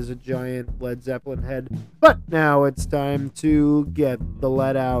everybody is a giant Led Zeppelin head. But now it's time to get the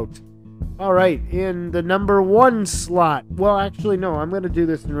lead out. All right, in the number 1 slot. Well, actually, no, I'm going to do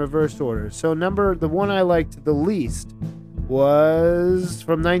this in reverse order. So the one I liked the least was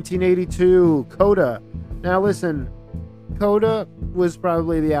from 1982, Coda. Now listen, Coda was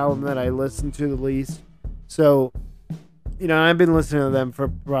probably the album that I listened to the least. So, I've been listening to them for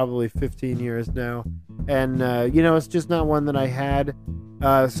probably 15 years now. And, it's just not one that I had.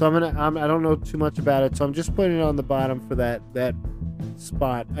 So I don't know too much about it. So I'm just putting it on the bottom for that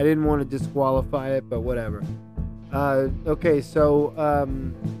spot. I didn't want to disqualify it, but whatever. Okay, so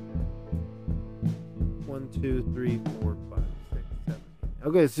 1, 2, 3, 4, 5, 6, 7.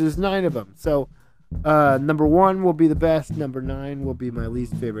 Okay, so there's 9 of them. So number 1 will be the best. Number 9 will be my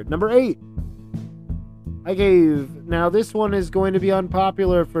least favorite. Number 8. Now this one is going to be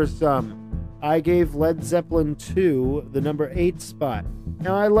unpopular for some. I gave Led Zeppelin 2 the number 8 spot.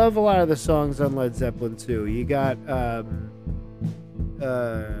 Now I love a lot of the songs on Led Zeppelin 2. You got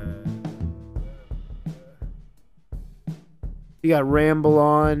Ramble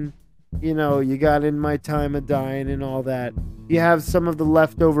On, you got In My Time of Dying and all that. You have some of the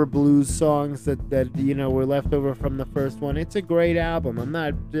leftover blues songs that were left over from the first one. It's a great album. I'm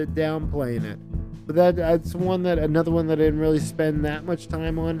not downplaying it. But that's another one that I didn't really spend that much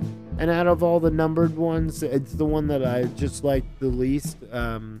time on. And out of all the numbered ones, it's the one that I just like the least.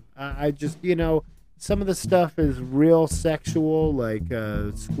 I just, some of the stuff is real sexual, like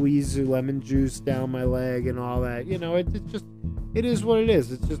squeeze lemon juice down my leg and all that. It is what it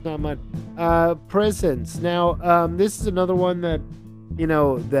is. It's just not much. Presence. Now, this is another one that,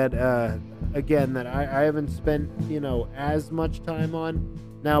 again, that I haven't spent, as much time on.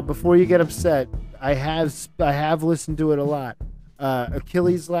 Now, before you get upset, I have listened to it a lot.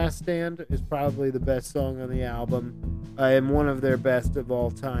 Achilles' Last Stand is probably the best song on the album, and one of their best of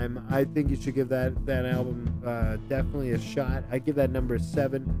all time. I think you should give that album definitely a shot. I give that number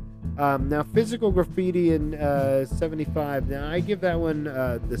 7. Now, Physical Graffiti in 75. Now, I give that one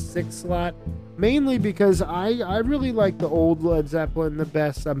the 6th slot, mainly because I really like the old Led Zeppelin the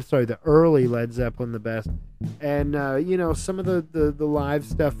best. I'm sorry, the early Led Zeppelin the best. And, some of the live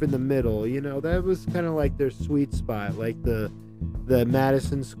stuff in the middle, that was kind of like their sweet spot, like the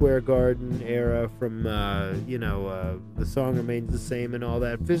Madison Square Garden era from, The Song Remains the Same and all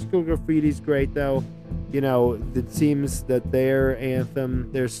that. Physical Graffiti's great, though. It seems that their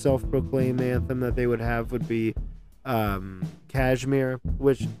anthem, their self-proclaimed anthem that they would have would be Kashmir,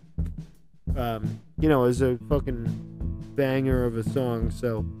 which, is a fucking banger of a song,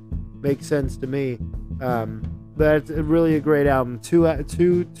 so makes sense to me. But it's really a great album. Two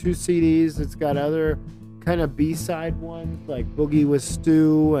CDs. It's got other kind of B-side ones like Boogie with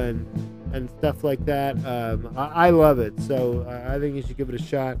Stu and stuff like that. I love it, so I think you should give it a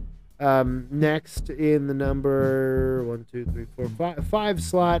shot. Next in the number 5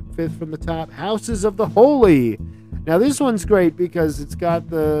 slot, fifth from the top, Houses of the Holy. Now this one's great because it's got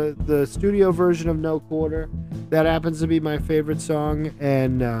the studio version of No Quarter. That happens to be my favorite song,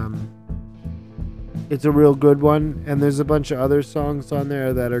 and it's a real good one. And there's a bunch of other songs on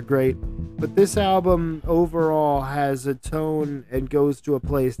there that are great. But this album overall has a tone and goes to a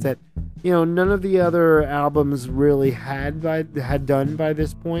place that, none of the other albums really had done by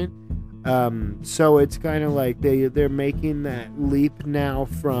this point. So it's kind of like they're making that leap now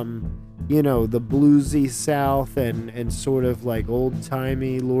from, the bluesy South and sort of like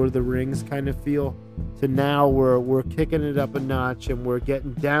old-timey Lord of the Rings kind of feel, to now we're kicking it up a notch and we're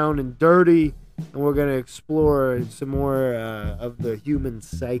getting down and dirty, and we're going to explore some more of the human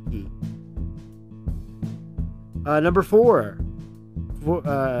psyche. Number 4.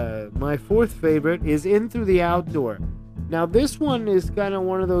 My fourth favorite is In Through the Outdoor. Now, this one is kind of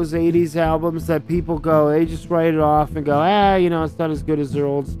one of those 80s albums that people they just write it off and go, it's not as good as their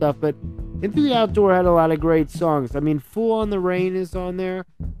old stuff. But In Through the Outdoor had a lot of great songs. I mean, Fool on the Rain is on there.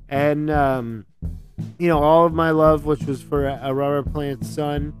 And, All of My Love, which was for a Robert Plant's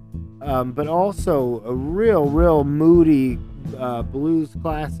son. But also a real moody blues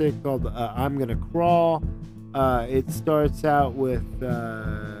classic called I'm Gonna Crawl. It starts out with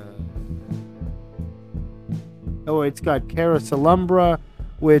it's got Carouselumbra,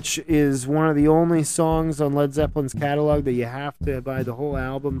 which is one of the only songs on Led Zeppelin's catalog that you have to buy the whole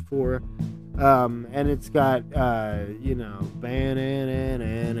album for. And it's got what's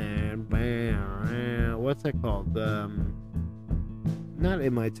that called? Not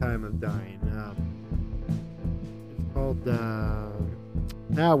In My Time of Dying. It's called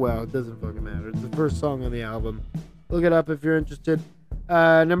it doesn't fucking matter. It's the first song on the album. Look it up if you're interested.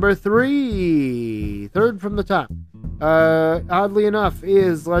 Number 3, third from the top, oddly enough,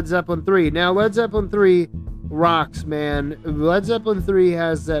 is Led Zeppelin 3. Now, Led Zeppelin 3 rocks, man. Led Zeppelin 3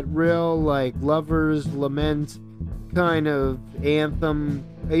 has that real, lover's lament kind of anthem.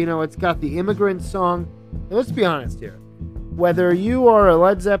 It's got the Immigrant Song. Now, let's be honest here. Whether you are a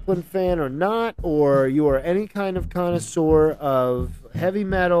Led Zeppelin fan or not, or you are any kind of connoisseur of heavy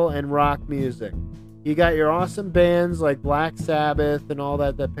metal and rock music, you got your awesome bands like Black Sabbath and all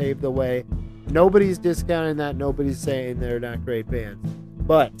that paved the way. Nobody's discounting that. Nobody's saying they're not great bands.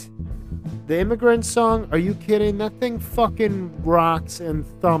 But the Immigrant Song, are you kidding? That thing fucking rocks and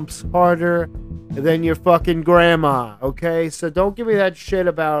thumps harder than your fucking grandma, okay? So don't give me that shit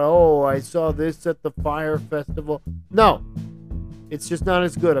about, I saw this at the Fire Festival. No. It's just not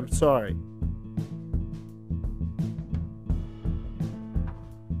as good. I'm sorry.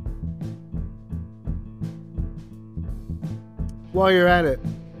 While you're at it,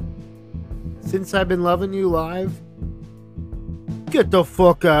 Since I've Been Loving You Live, get the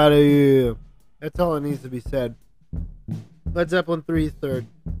fuck out of here. That's all it needs to be said. Led Zeppelin 3 is third.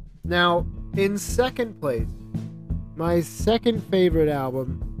 Now, in second place, my second favorite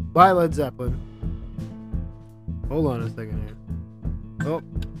album by Led Zeppelin. Hold on a second here. Oh,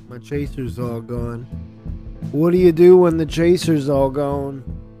 my chaser's all gone. What do you do when the chaser's all gone?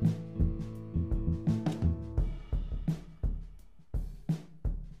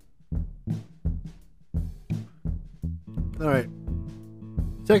 Alright.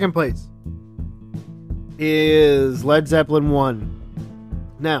 Second place is Led Zeppelin 1.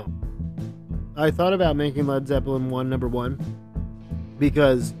 Now, I thought about making Led Zeppelin 1 number 1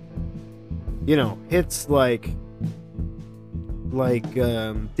 because, hits like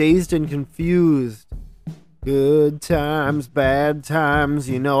Dazed and Confused, good times, bad times,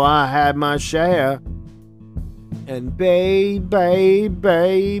 I had my share, and babe, I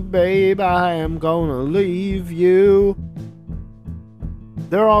am gonna leave you.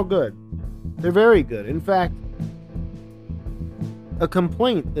 They're all good. They're very good. In fact, a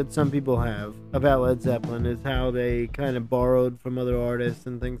complaint that some people have about Led Zeppelin is how they kind of borrowed from other artists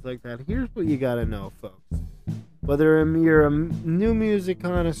and things like that. Here's what you gotta know, folks. Whether you're a new music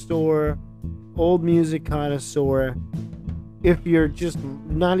connoisseur, old music connoisseur, if you're just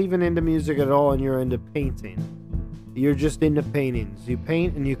not even into music at all and you're into painting, you're just into paintings. You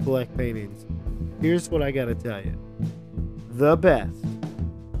paint and you collect paintings. Here's what I gotta tell you. The best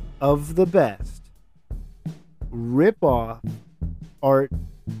of the best rip-off art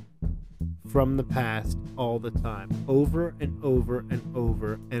from the past all the time, over and over and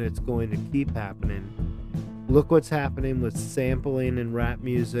over, and it's going to keep happening. Look what's happening with sampling and rap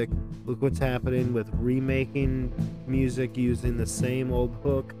music. Look what's happening with remaking music using the same old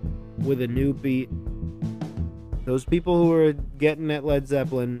hook with a new beat. Those people who are getting at Led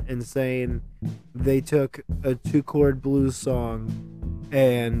Zeppelin and saying they took a 2-chord blues song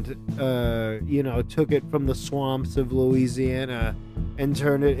and took it from the swamps of Louisiana and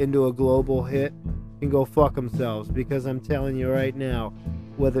turned it into a global hit can go fuck themselves, because I'm telling you right now,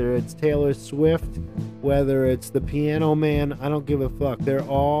 whether it's Taylor Swift, whether it's the Piano Man, I don't give a fuck. They're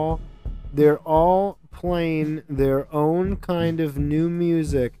all playing their own kind of new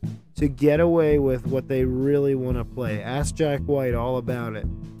music to get away with what they really want to play. Ask Jack White all about it.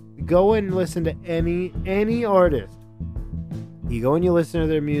 Go and listen to any artist. You go and you listen to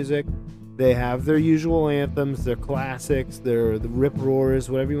their music. They have their usual anthems, their classics, their the rip roars,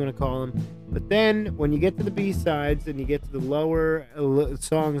 whatever you want to call them. But then when you get to the B-sides and you get to the lower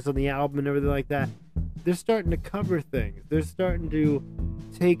songs on the album and everything like that, they're starting to cover things. They're starting to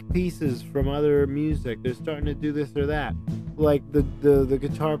take pieces from other music. They're starting to do this or that. Like the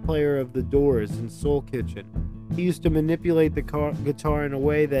guitar player of The Doors in Soul Kitchen. He used to manipulate the guitar in a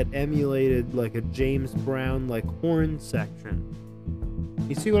way that emulated like a James Brown like horn section.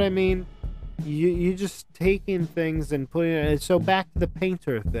 You see what I mean? You just taking things and putting it. So back to the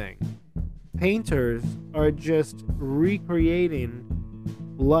painter thing. Painters are just recreating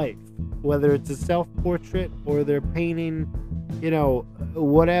life, whether it's a self-portrait or they're painting,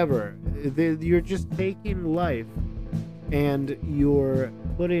 whatever. You're just taking life and you're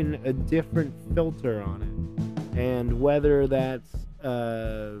putting a different filter on it. And whether that's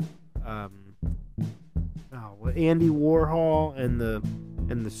Andy Warhol and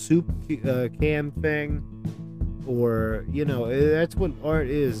the soup can thing, or that's what art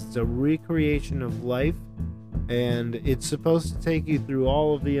is. It's a recreation of life, and it's supposed to take you through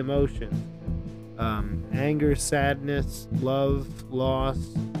all of the emotions: anger, sadness, love,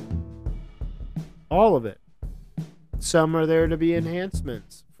 loss, all of it. Some are there to be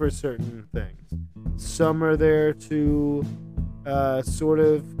enhancements for certain things. Some are there to sort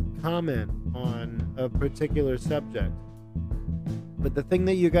of comment on a particular subject. But the thing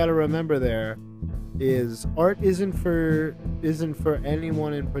that you got to remember there is art isn't for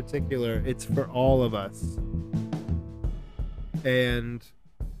anyone in particular. It's for all of us. And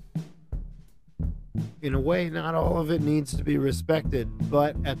in a way, not all of it needs to be respected,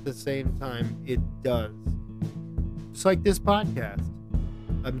 but at the same time, it does. Just like this podcast.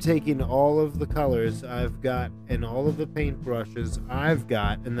 I'm taking all of the colors I've got and all of the paintbrushes I've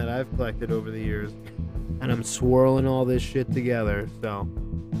got and that I've collected over the years, and I'm swirling all this shit together. So,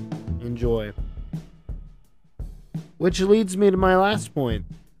 enjoy. Which leads me to my last point.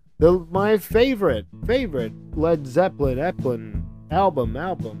 My favorite Led Zeppelin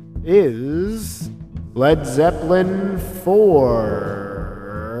album is Led Zeppelin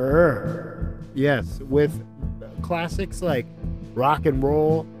 4. Yes, with classics like Rock and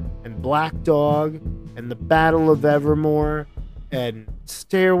Roll and Black Dog and The Battle of Evermore and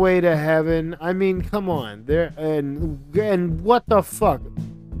Stairway to Heaven. I mean, come on. And what the fuck?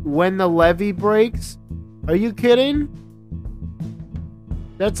 When the Levee Breaks? Are you kidding?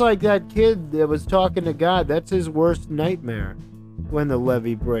 That's like that kid that was talking to God. That's his worst nightmare. When the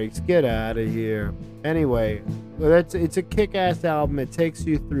Levee Breaks. Get out of here. Anyway, it's a kick-ass album. It takes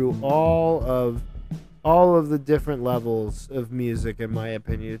you through all of the different levels of music, in my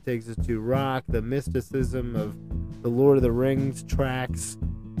opinion. It takes us to rock, the mysticism of the Lord of the Rings tracks,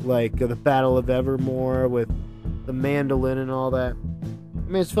 like the Battle of Evermore with the mandolin and all that. I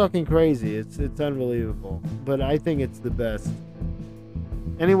mean, it's fucking crazy. It's unbelievable. But I think it's the best.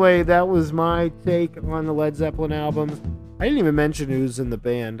 Anyway, that was my take on the Led Zeppelin albums. I didn't even mention who's in the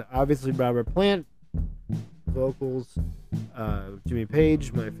band. Obviously, Robert Plant, vocals, Jimmy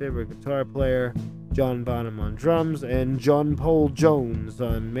Page, my favorite guitar player, John Bonham on drums, and John Paul Jones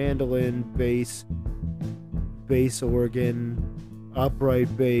on mandolin, bass organ,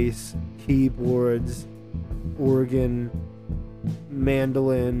 upright bass, keyboards, organ,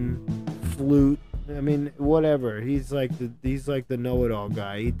 mandolin, flute. I mean, whatever. He's like the know-it-all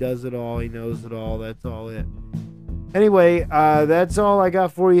guy. He does it all. He knows it all. That's all it. Anyway, that's all I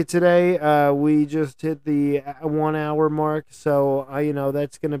got for you today. We just hit the 1 hour mark, so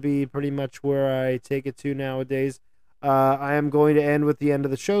that's going to be pretty much where I take it to nowadays. I am going to end with the end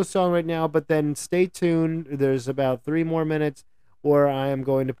of the show song right now, but then stay tuned. There's about 3 more minutes where I am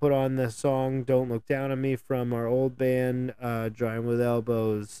going to put on the song Don't Look Down on Me from our old band, Drawing with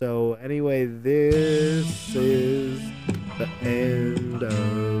Elbows. So anyway, this is the end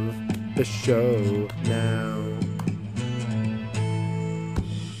of the show now.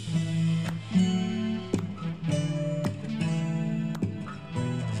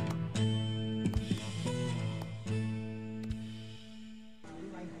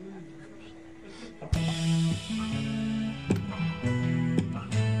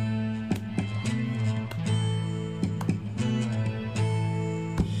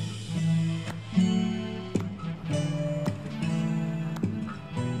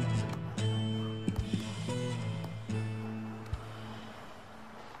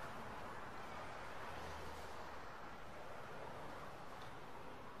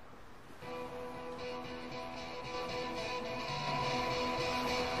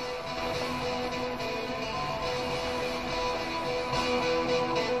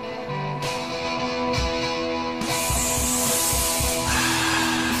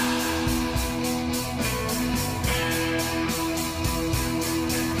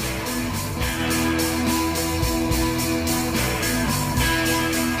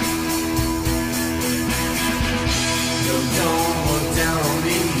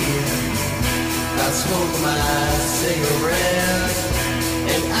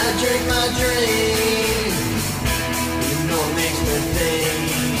 drink my drink. You know it makes me think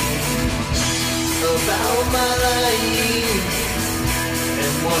about my life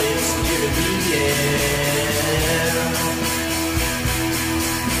and what it's giving me, yeah.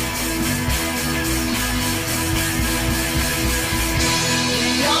 We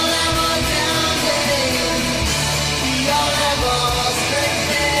all have our down days, we all have our straight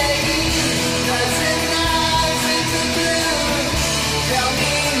days. That's it, nights in the blue. Tell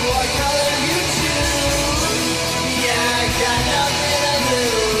me what color you choose. Yeah, I got nothing to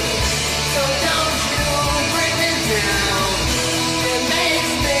lose, so don't you bring me down. It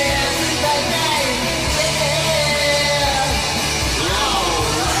makes me feel like that, yeah.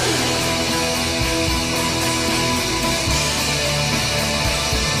 Alright.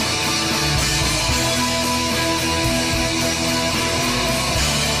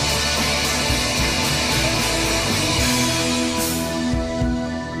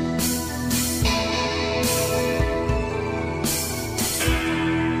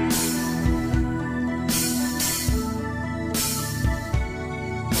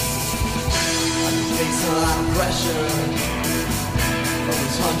 Takes a lot of pressure from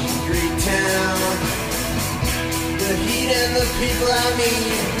this 100-degree town. The heat and the people I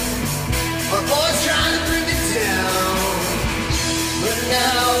meet are always trying to bring me down. But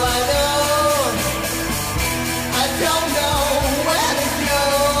now I know I don't know where to go.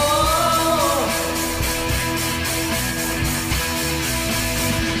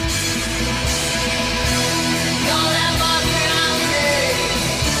 We all have our down days.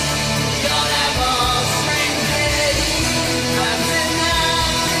 We all have our spring days. I've been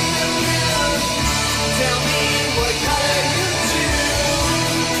out in the moon. Tell me what color you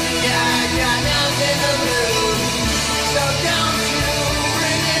choose. Yeah, I got nothing to lose, so don't you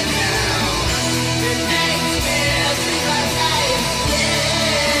bring it down. It makes me feel like life, yeah.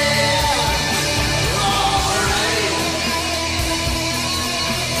 Alright.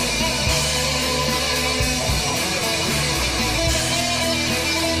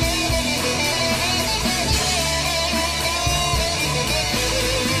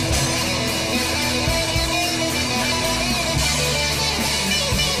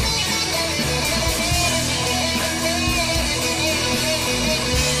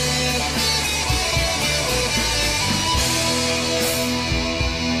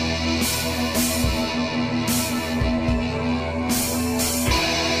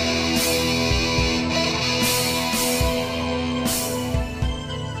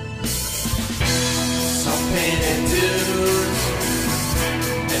 Some painted dudes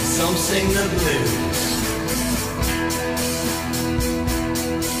and some sing the blues.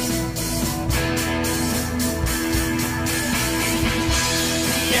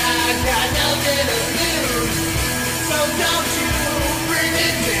 Yeah, I got nothing to lose, so don't you